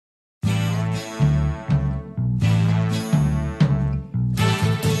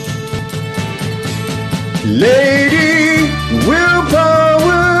Lady,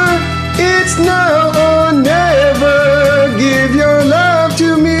 willpower, it's now or never. Give your love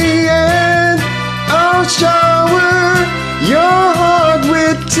to me and I'll shower your heart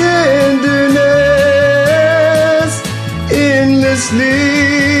with tenderness endlessly.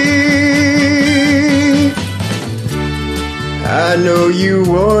 I know you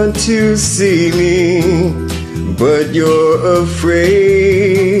want to see me, but you're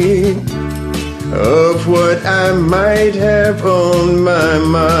afraid of what I might have on my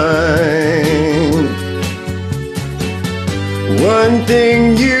mind. One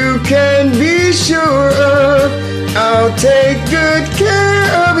thing you can be sure of, I'll take good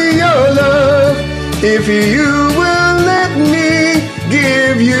care of your love if you will let me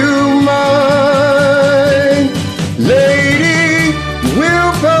give you mine. Lady,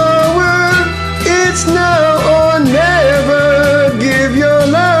 willpower, it's now or never. Give your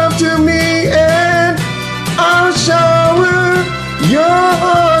love to me and I'll shower your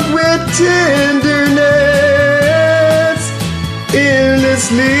heart with tenderness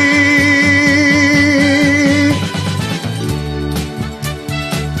endlessly.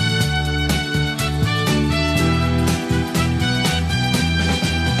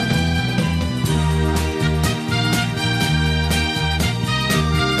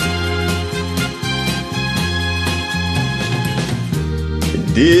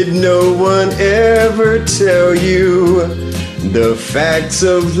 Did no one ever tell you the facts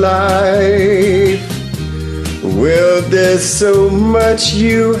of life? Well, there's so much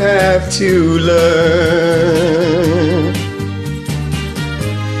you have to learn,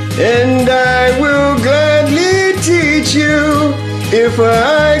 and I will gladly teach you if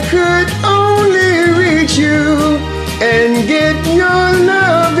I could only reach you and get your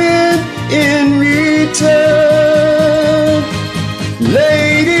loving in return.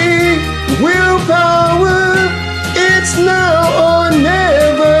 Lady, willpower, it's now or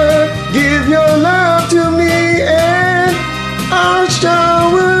never. Give your love to me and I'll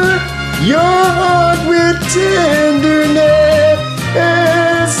shower your heart with tears.